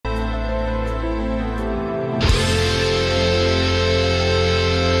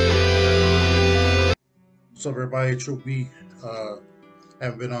What's up, everybody? Troop B.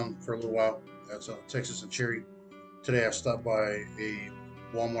 Haven't been on for a little while. That's Texas and Cherry. Today I stopped by a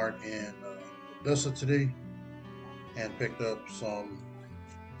Walmart in Odessa today and picked up some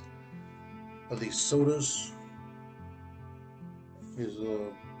of these sodas. These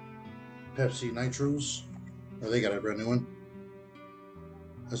Pepsi Nitros. Oh, they got a brand new one.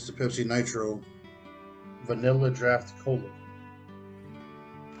 That's the Pepsi Nitro Vanilla Draft Cola.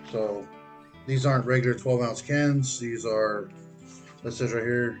 So these aren't regular 12-ounce cans. These are, it says right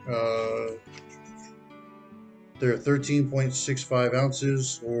here, they're 13.65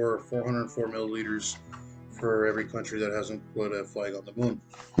 ounces or 404 milliliters for every country that hasn't put a flag on the moon.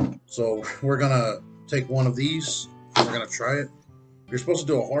 So we're gonna take one of these and we're gonna try it. You're supposed to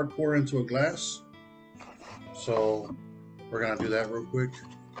do a hard pour into a glass, so we're gonna do that real quick.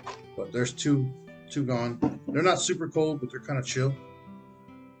 But there's two gone. They're not super cold, but they're kind of chill.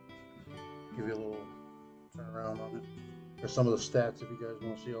 Give you a little turn around on it. There's some of the stats if you guys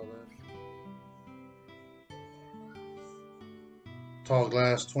want to see all that. Tall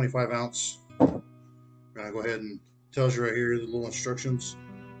glass, 25 ounce. I'm gonna go ahead and tells you right here the little instructions.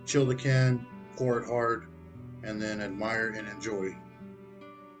 Chill the can, pour it hard, and then admire and enjoy.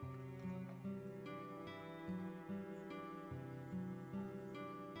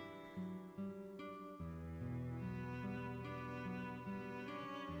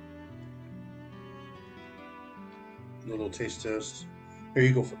 A little taste test. Here,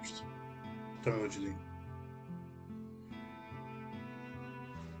 you go first. Tell me what you think.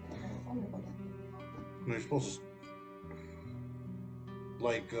 You're supposed to,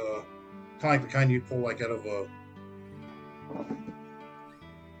 like, kind of like the kind you pull like out of a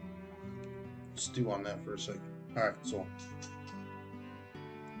stew on that for a second. All right, so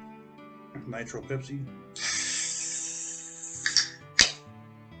Nitro Pepsi.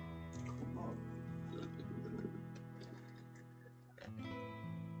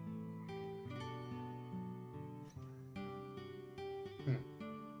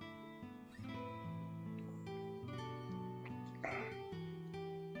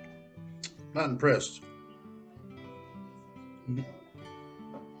 Not impressed.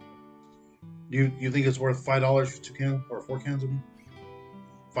 You think it's worth $5 for 2 cans or 4 cans of them?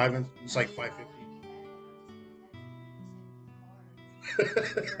 It's like $5.50.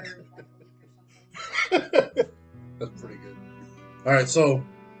 That's pretty good. All right, so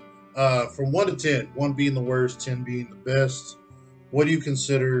from 1 to 10, 1 being the worst, 10 being the best, what do you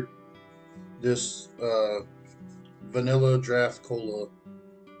consider this vanilla draft cola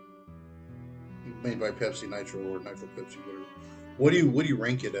made by Pepsi Nitro or Nitro Pepsi, whatever? What do you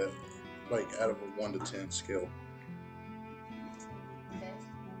rank it at, like out of a 1 to 10 scale?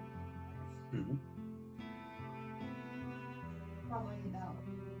 Mm-hmm. Probably about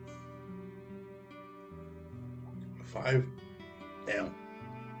 5. Damn.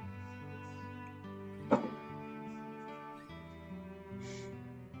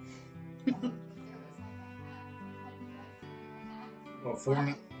 Well,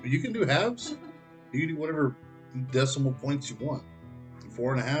 4. You can do halves. You can do whatever decimal points you want.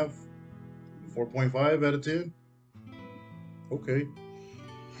 4.5, 4.5 out of 10. Okay,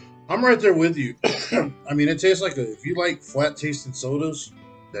 I'm right there with you. I mean, it tastes like if you like flat tasting sodas,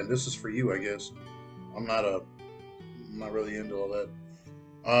 then this is for you, I guess. I'm not really into all that.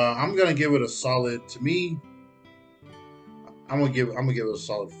 I'm gonna give it a solid. To me, I'm gonna give it a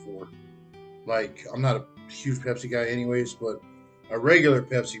solid 4. Like, I'm not a huge Pepsi guy, anyways, but a regular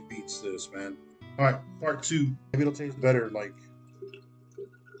Pepsi beats this, man. All right, part 2. Maybe it'll taste better, like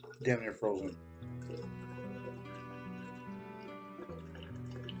damn near frozen.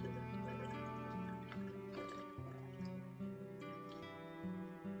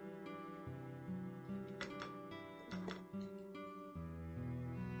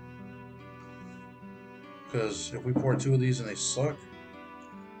 Because if we pour 2 of these and they suck,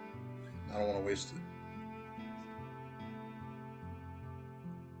 I don't want to waste it.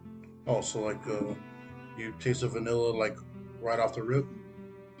 Oh, so like you taste the vanilla like right off the rip?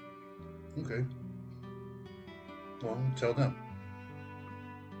 Okay. Well, tell them.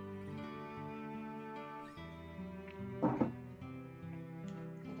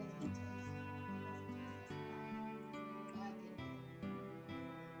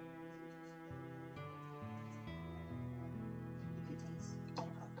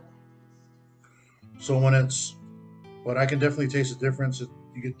 So when it's, but I can definitely taste the difference.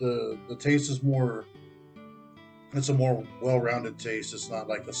 You get the taste is more. It's a more well-rounded taste. It's not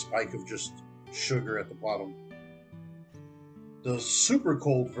like a spike of just sugar at the bottom. The super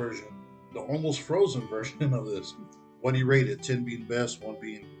cold version, the almost frozen version of this. What do you rate it? 10 being best, 1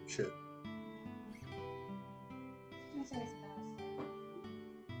 being shit.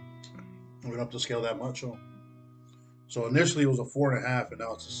 It went up the scale that much. So initially it was a 4.5, and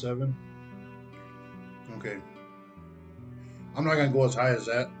now it's a 7. Okay. I'm not gonna go as high as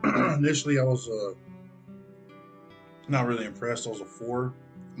that. Initially I was not really impressed. I was a 4.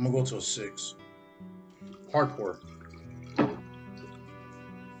 I'm gonna go to a 6. Hardcore.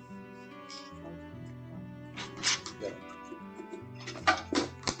 Yeah.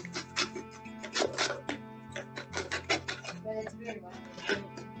 But it's very much.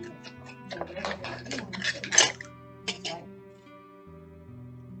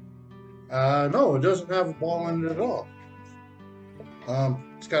 No, it doesn't have a ball in it at all.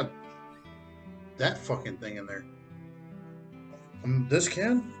 It's got that fucking thing in there. This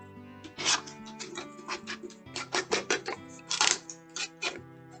can?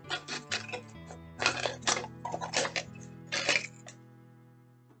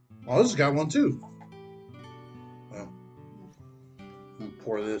 Oh, this has got one too. Well, I'm gonna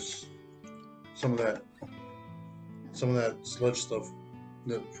pour this, some of that sludge stuff,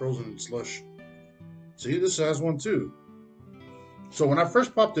 that frozen slush. See, this has one too. So when I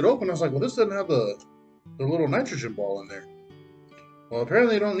first popped it open, I was like, well, this doesn't have the little nitrogen ball in there. Well,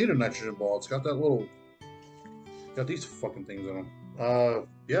 apparently you don't need a nitrogen ball. It's got that little, got these fucking things in them.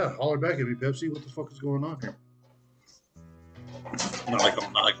 Yeah, holler back at me, Pepsi. What the fuck is going on here? Not like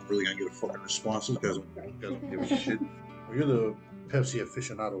I'm really gonna get a fucking response. These guys don't give a shit. Well, you're the Pepsi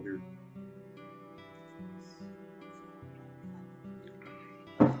aficionado here.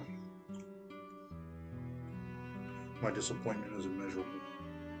 My disappointment is immeasurable.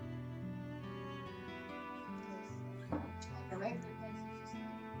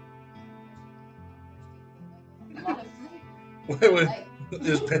 Wait.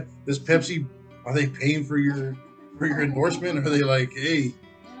 Is Pepsi? Are they paying for your endorsement? Or are they like, hey?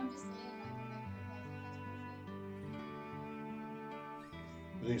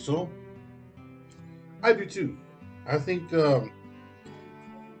 You think so? I do too. I think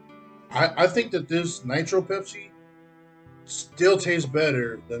I think that this Nitro Pepsi still tastes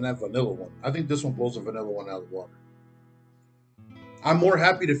better than that vanilla one. I think this one blows the vanilla one out of the water. I'm more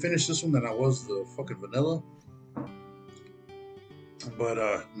happy to finish this one than I was the fucking vanilla. But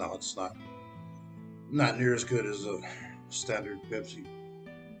no, it's not near as good as a standard Pepsi.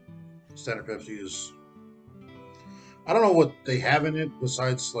 Standard Pepsi is, I don't know what they have in it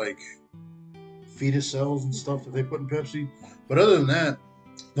besides like fetus cells and stuff that they put in Pepsi. But other than that,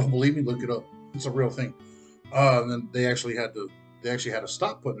 don't believe me, look it up. It's a real thing. And then they actually had to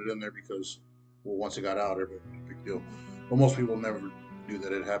stop putting it in there because, well, once it got out, everybody was a big deal. But most people never knew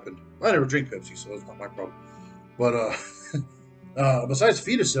that it happened. I never drink Pepsi, so it's not my problem. But besides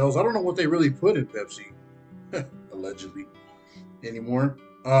fetus cells, I don't know what they really put in Pepsi, allegedly, anymore.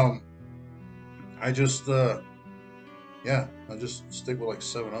 I just stick with like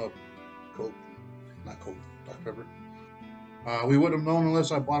 7-Up, Coke, not Coke, Dr. Pepper. We wouldn't have known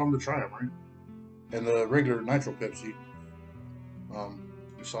unless I bought them to try them, right? And the regular Nitro Pepsi,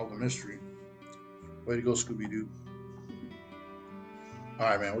 we solved the mystery. Way to go, Scooby-Doo.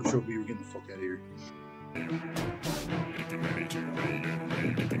 Alright, man, we're getting the fuck out of here.